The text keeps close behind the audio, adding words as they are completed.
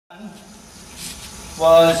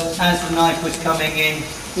Was as the knife was coming in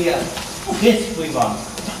here. This we want.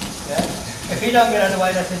 Yeah? If you don't get out of the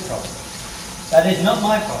way, that's his problem. That is not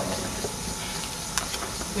my problem.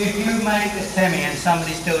 If you make a semi and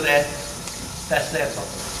somebody's still there, that's their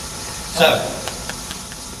problem. So,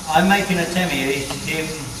 I'm making a semi,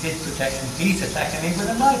 his protection, he's attacking me with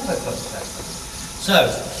a knife for protection.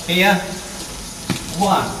 So, here,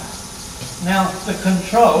 one. Now, the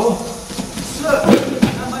control, look,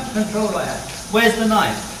 how much control I have. Where's the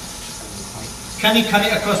knife? Can he cut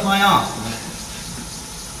it across my arm?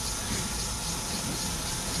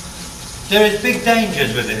 There is big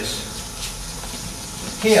dangers with this.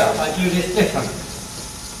 Here, I do this different.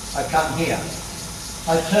 I come here.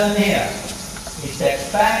 I turn here. He steps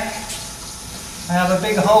back. I have a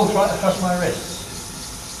big hole right across my wrists.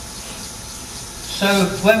 So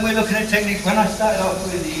when we're looking at techniques, when I started off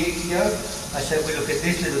with the Aikido, I said we look at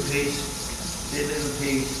this little piece, this little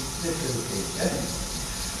piece, this little piece. Yeah?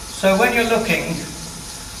 So when you're looking,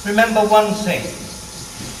 remember one thing.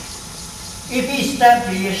 If he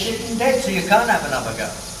stabbed you, you're shitting dead, so you can't have another go.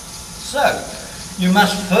 So, you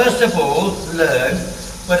must first of all learn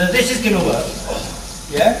whether this is going to work.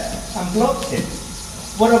 Yeah? And blocked it.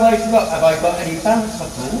 What have I got? Have I got any balance?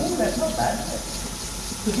 Oh, that's not bad.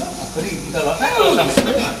 I could even go like that or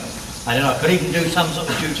something. I don't know, I could even do some sort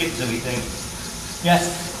of jiu-jitsu-y thing.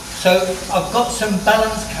 Yes? So, I've got some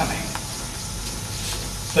balance coming.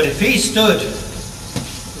 But if he stood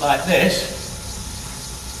like this,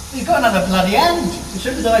 he's got another bloody hand. As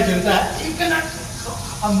soon as I do that,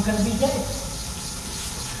 I'm going to be dead.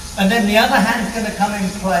 And then the other hand's going to come in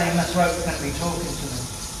play and the throat's going to be talking to me.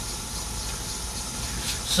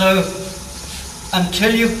 So,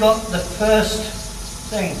 until you've got the first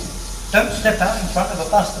thing, don't step out in front of a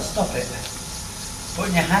bus to stop it.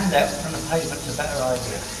 Putting your hand out from the pavement's a better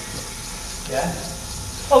idea. Yeah?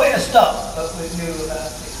 Oh, it'll stop, but we knew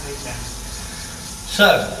about 6 weeks now.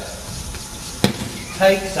 So,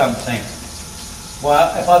 take something.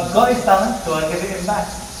 Well, if I've got his balance, do I give it him back?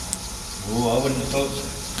 Oh, I wouldn't have thought so.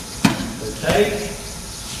 So take,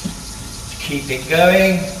 keep it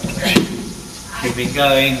going,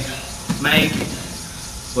 make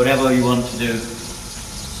whatever you want to do.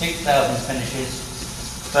 6,000 finishes.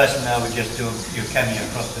 First now we just do your kemi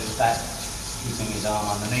across his back, keeping his arm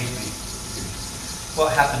underneath me.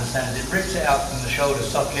 What happens then is it rips it out from the shoulder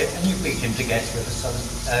socket and you beat him to get with a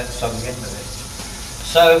sudden end of it.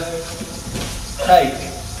 So, take,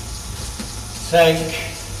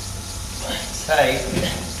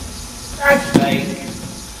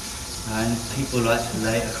 and people like to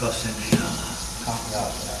lay it across and can't be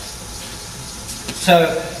asked that. So,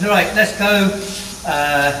 right, let's go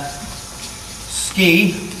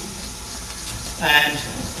ski and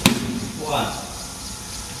one.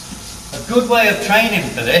 A good way of training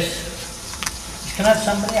for this is can I have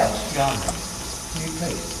somebody else behind me? Can you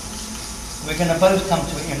please? We're going to both come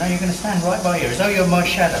to it, you know, you're going to stand right by here, as though you're my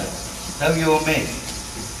shadow, as though you're me.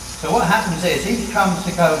 So what happens is, he comes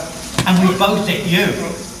to go, and we both hit you,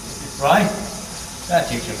 right?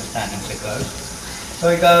 That's each of us standing so close. So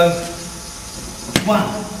we go, one.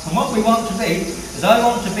 And what we want to be, is I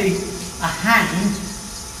want to be a hand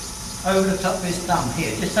over the top of his thumb,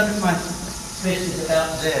 here, just so that my fist is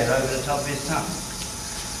about there, over the top of his thumb.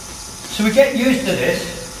 So we get used to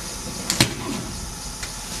this.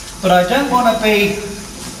 But I don't want to be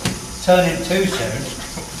turning too soon.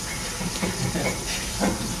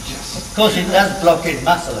 Of course it does block his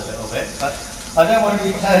muscle a little bit, but I don't want to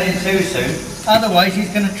be turning too soon, otherwise he's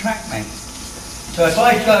going to track me. So if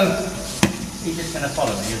I go, he's just going to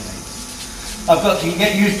follow me, isn't he? I've got to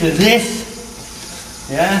get used to this,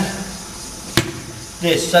 yeah,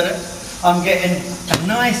 this, so that I'm getting a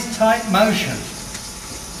nice tight motion.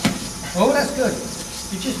 Oh, that's good.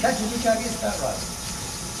 You just catch it, you can't get that right.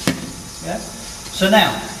 Yeah? So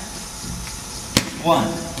now, one.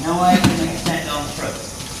 Now I can extend on through.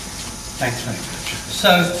 Thanks very much.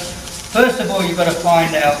 So, first of all, you've got to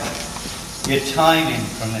find out your timing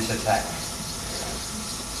from this attack.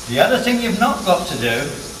 The other thing you've not got to do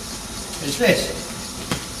is this.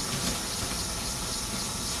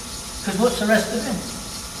 Because what's the rest of him?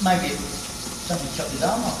 Maybe somebody chopped his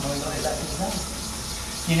arm off and we got it back in his arm.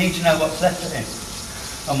 You need to know what's left of him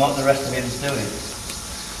and what the rest of him is doing.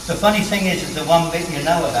 The funny thing is the one bit you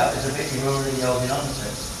know about is the bit you're already holding on to.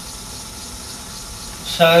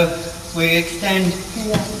 So we extend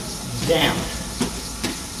here, down,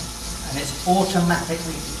 and it's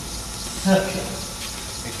automatically circular.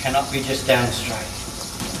 It cannot be just down straight.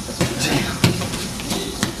 Down,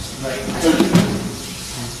 straight,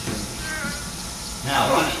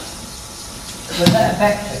 now, was that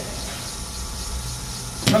effective?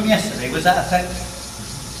 from yesterday, was that effective?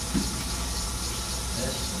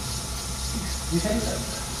 Yes. You think so?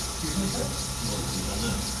 You think so?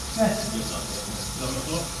 Yes.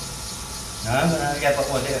 No, yeah, but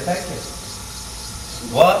was it effective?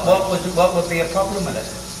 What would be a problem with it?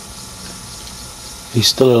 He's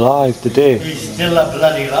still alive today. He's still a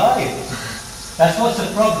bloody alive. That's what's the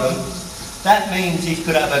problem. That means he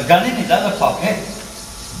could have a gun in his other pocket,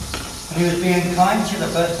 and he was being kind to you the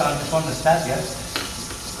first time, just wanted to stab you.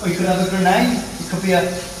 Or he could have a grenade. It could be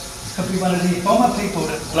one of these bomber people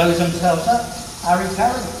that blows themselves up. Harry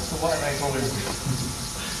Carey, or whatever they call him.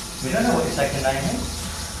 We don't know what his second name is.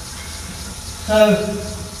 So,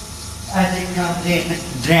 as it comes in,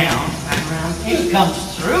 down and round, it comes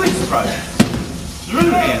through his throat, through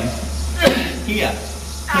him, here,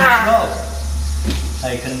 control,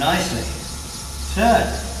 taken nicely, turn,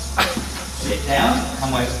 sit down,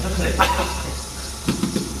 and wait for the clip.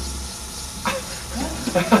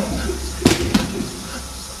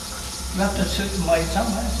 You have to sit and wait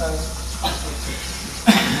somewhere, so...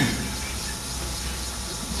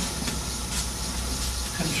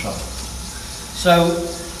 Control. So,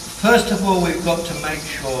 first of all, we've got to make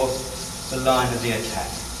sure the line of the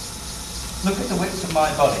attack. Look at the width of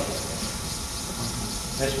my body.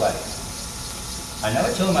 This way. I know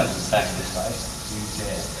it's almost exact this way. You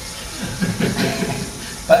dare.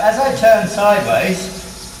 But as I turn sideways,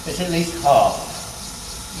 it's at least half.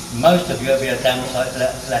 Most of you will be a damn sight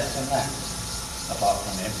less than that, apart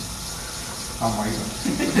from him. I'm waiting.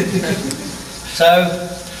 So,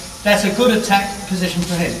 that's a good attack position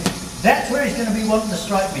for him. That's where he's going to be wanting to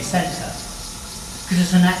strike me, centre. Because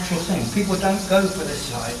it's a natural thing. People don't go for this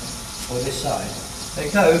side or this side. They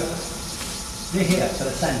go here for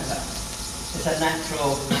the centre. It's a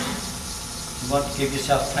natural, you want to give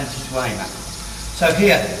yourself plenty to aim at. So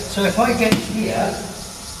here, so if I get here,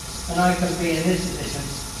 and I can be in this position,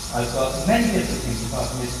 I've got many different things apart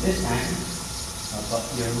from this hand. I've got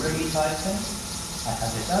your ribby type thing. I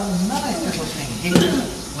have this other nice little thing here,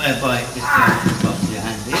 whereby it's going to cross your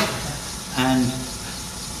hand here. And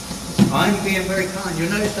I'm being very kind.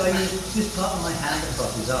 You'll notice I use this part of my hand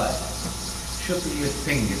across his eye. Should be your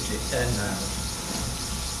fingertips and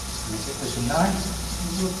and if it was a knife,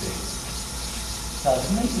 it would be. So I'll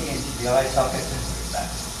meet me into the eye socket and put it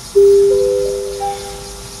back.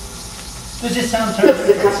 Does this sound terrible?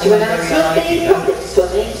 This is a customer announcement. The public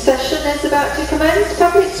swimming session is about to commence.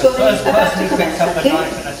 Public swimming is about to commence. The first person who picks up a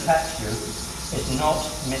knife and attacks you is not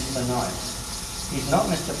Mr. Nice. He's not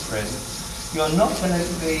Mr. Prim. You're not going to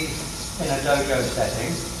be in a dojo setting.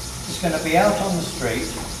 It's going to be out on the street.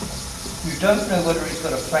 You don't know whether he's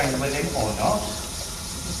got a friend with him or not.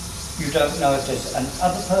 You don't know if there's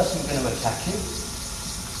another person going to attack you.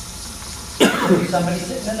 Could be somebody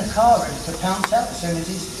sitting in the car and to pounce out as soon as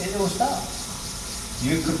it all starts.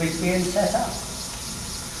 You could be being set up.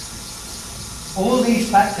 All these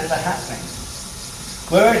factors are happening.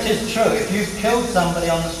 Where it is true, if you've killed somebody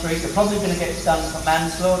on the street, you're probably going to get done for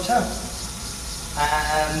manslaughter,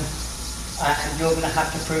 and you're going to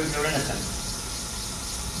have to prove you're innocent.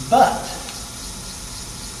 But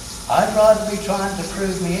I'd rather be trying to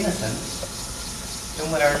prove me innocent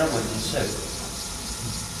than wearing a wooden suit.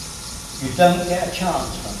 You don't get a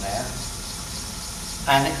chance from there.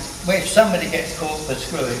 And if somebody gets caught for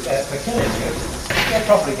killing you, they'll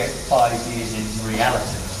probably get 5 years in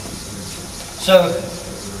reality. So,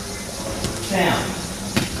 down,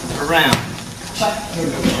 around, back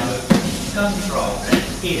through, control,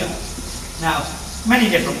 here. Now, many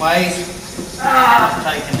different ways. I've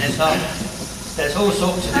taken this off. There's all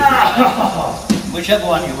sorts of different whichever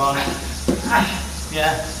one you want.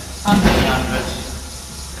 Yeah, hundreds and hundreds.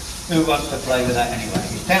 Who wants to play with that anyway?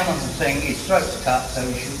 He's down on the thing, his throat's cut, so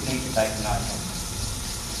he shouldn't need to take the knife off.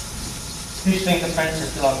 Whose fingerprints are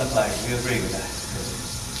still on the blade? Do you agree with that?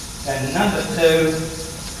 Then number 2,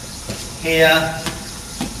 here.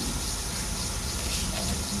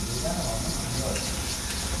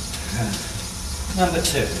 Number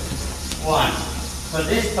 2. 1. For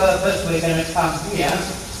this purpose, we're going to come here.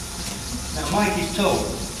 Now, Mike is tall.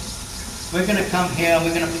 We're going to come here and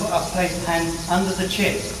we're going to put our hand under the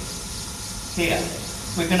chin. Here.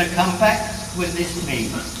 We're going to come back with this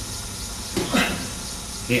knee.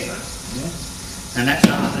 Here. Yeah? And that's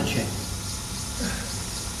under the chin.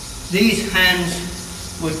 These hands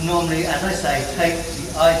would normally, as I say, take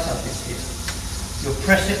the eye sockets here. You'll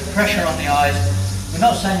pressure on the eyes. We're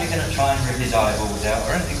not saying you're going to try and rip his eyeballs out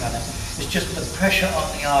or anything like that. It's just the pressure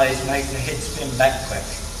on the eyes makes the head spin back quick.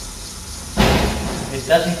 It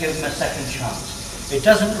doesn't give them a second chance. It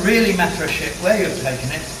doesn't really matter a shit where you've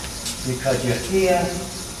taken it, because you're here,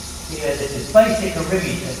 this is basic a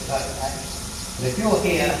ribby type attack. But if you're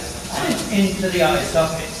here and into the eye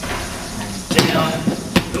socket, down,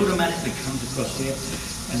 it automatically comes across here,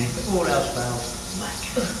 and if all else fails, whack.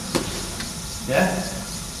 Yeah?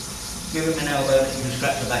 Give him an elbow, you can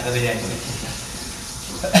scratch the back of his head with.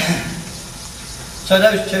 So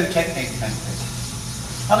those two techniques,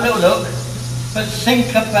 have a little look, but think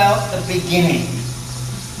about the beginning.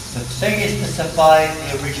 The thing is to survive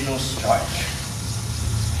the original strike.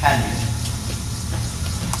 Can you?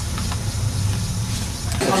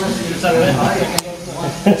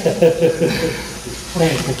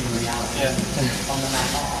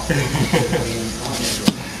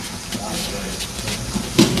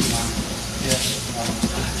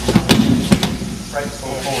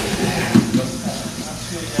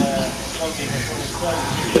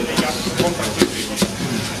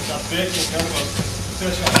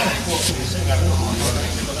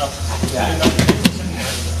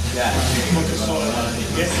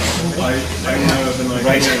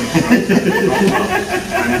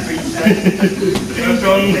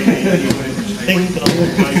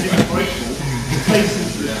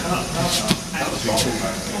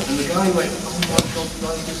 And the guy went, oh my God,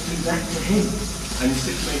 I just do that to him. And he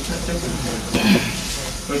said to me, that's everything.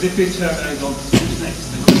 Whereas if he'd turned around and gone, who's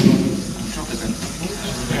next? I'm chocolate.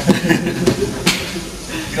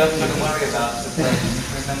 You haven't got to worry about the person.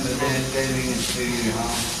 Remember, they're doing it to you.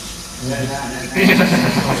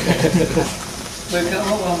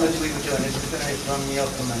 What one was we were doing? It was going to be from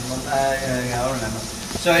Yokoman. Yeah, I remember.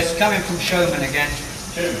 So it's coming from Showman again.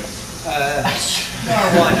 Showman? Oh,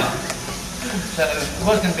 why not? So it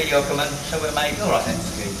was going to be Yokoman, so we'll make, all right then,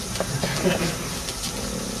 ski.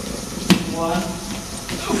 One.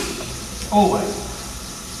 Always.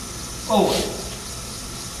 Always.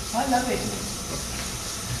 I love it.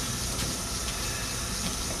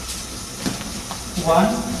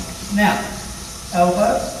 One. Now,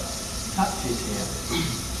 elbow touches here.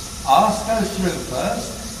 Arse goes through first.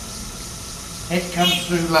 Head comes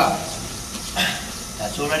through last.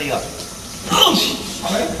 That's already up.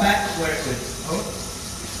 Straight back where it was.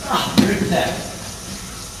 Root down.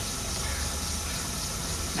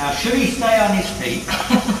 Now, should he stay on his feet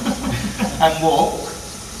and walk,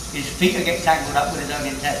 his feet will get tangled up with his own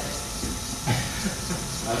intestines.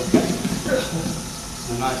 Okay.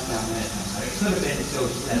 Nice down there. It could have been still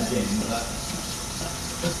left in, but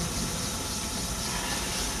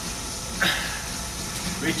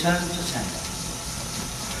return to center.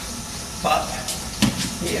 But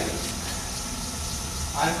here,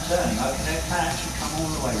 I'm turning. I can actually come all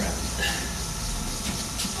the way around.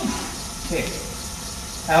 Here.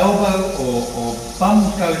 Elbow or bum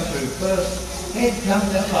goes through first, head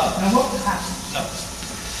comes up last. Now what happens? No.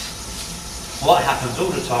 What happens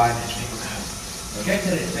all the time is people go, they get to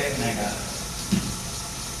this bit and they go,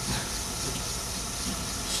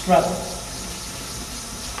 struggle.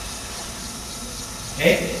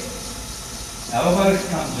 Hip, elbow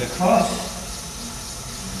comes across,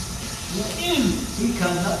 he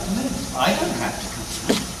comes up to me. I don't have to come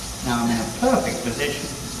to him. Now I'm in a perfect position.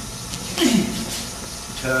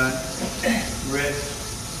 Turn, rip,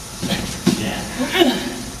 yeah.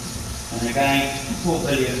 And again, 4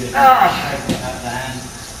 billion is out the hand.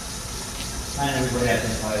 And everybody has to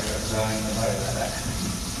play for it, so I'm going to worry about that.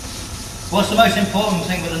 What's the most important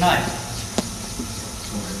thing with a knife?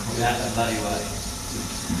 Get out of the bloody way.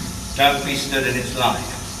 Don't be stood in its line.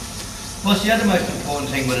 What's the other most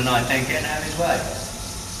important thing with a knife? Don't get out of his way.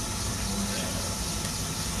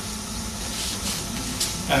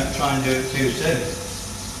 Don't try and do it too soon.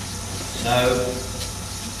 So,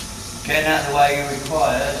 getting out of the way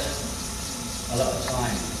requires a lot of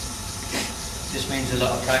time. This means a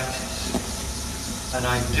lot of practice. And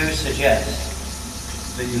I do suggest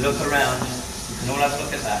that you look around, you can all have a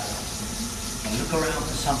look at that, and look around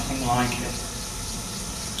for something like it.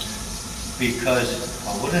 Because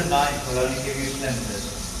a wooden knife will only give you splinters.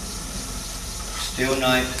 Steel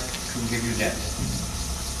knife can give you death.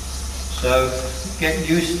 So get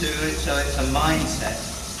used to it, so it's a mindset.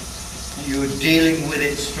 You're dealing with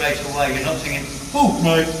it straight away. You're not thinking, oh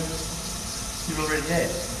no, you're already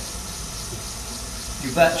dead.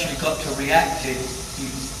 You've actually got to react it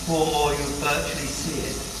before you virtually see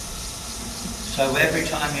it. So every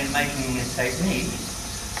time you're making a technique,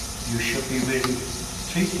 you should be really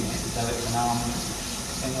treating it as though it's an arm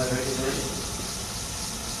thing, whether it is or isn't.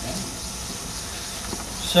 Okay?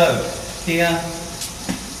 So here,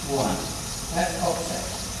 one. That's offset.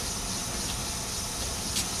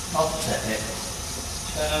 Offset it,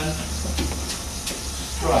 turn,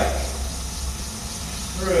 strike,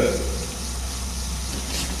 through,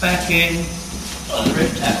 back in,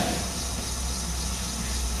 ripped out.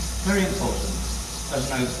 Very important.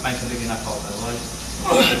 Doesn't make a big enough hole, otherwise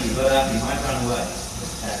if you got out, you might run away.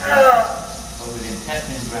 Or within 10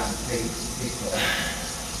 pins round feet.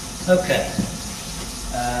 Okay.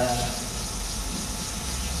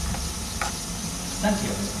 Thank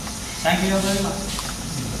you. Thank you very much.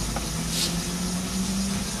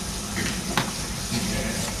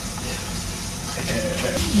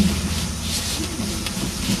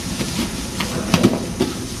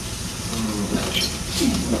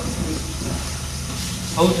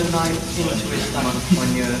 Hold the knife into his stomach when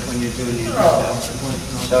you're doing it yourself.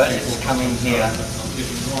 So as it's coming here,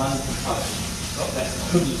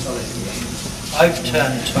 I've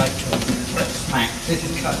turned tight to smack. This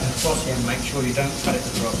is cut across here. Make sure you don't cut it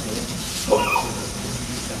across here.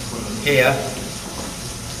 Here,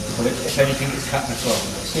 if anything is cut across,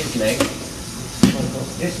 it's his leg.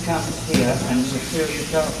 This comes here, and you feel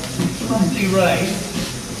yourself slightly raised,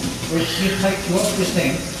 which will take you off the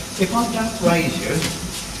thing. If I don't raise you,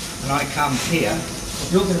 and I come here,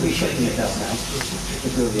 you're going to be shitting yourself now,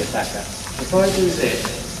 if you're the attacker. If I do this,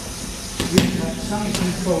 you have some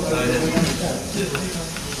control over where you're going to go.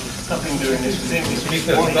 Nothing doing this with him. If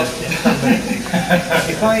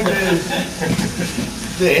I do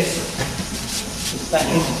this, it's back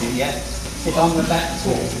into you, yeah? It's on the back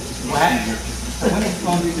foot, whack. And when it's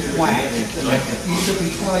on whack, you should be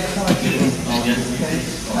side.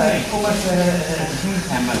 Almost a team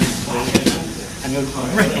hammer. And you're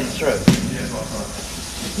ripping through.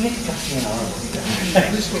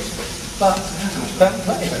 But don't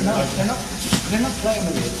play it. No, they're not playing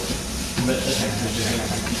with it. It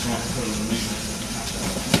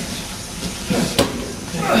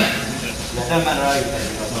doesn't matter how you play it.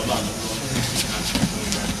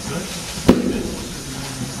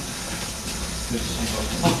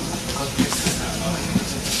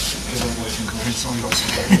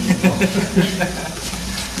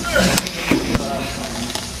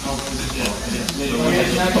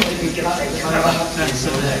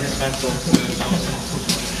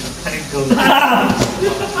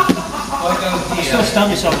 Still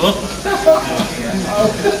stand yourself up.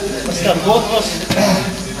 Stand both of us.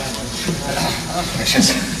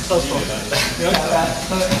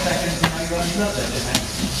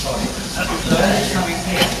 Coming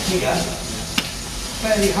here,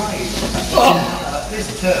 fairly high. This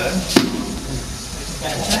turn,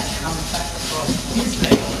 that comes back across his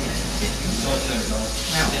leg.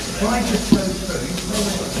 Now, if I just go through,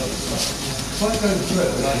 if I go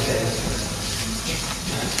through like this,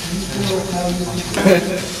 you feel how you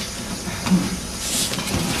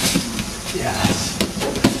yes.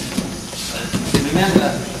 Remember,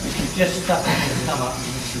 if you just stuck in his stomach,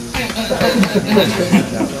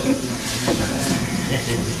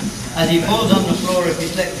 as he falls on the floor, if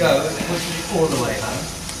he's let go, it pushes it all the way home.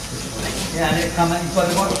 Yeah, and it come out, you've got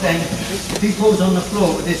to watch then. If he falls on the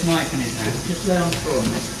floor with this knife in his hand, just lay on the floor.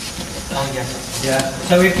 Oh, yes. Yeah.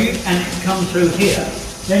 So if you, and it comes through here,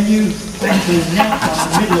 then you bend his neck on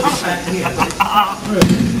the middle of his back here, but it's through.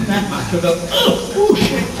 That much will go, oh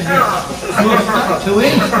shit, and you're stuck to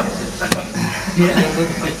it. Yeah.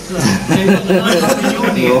 So you've got the knife in your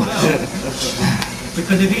knee as well.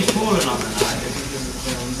 Because if he's fallen on the knife,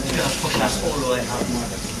 he's going to push us all the way out.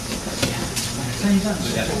 So you don't do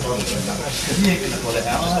that. Because you ain't going to pull it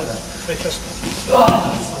out either.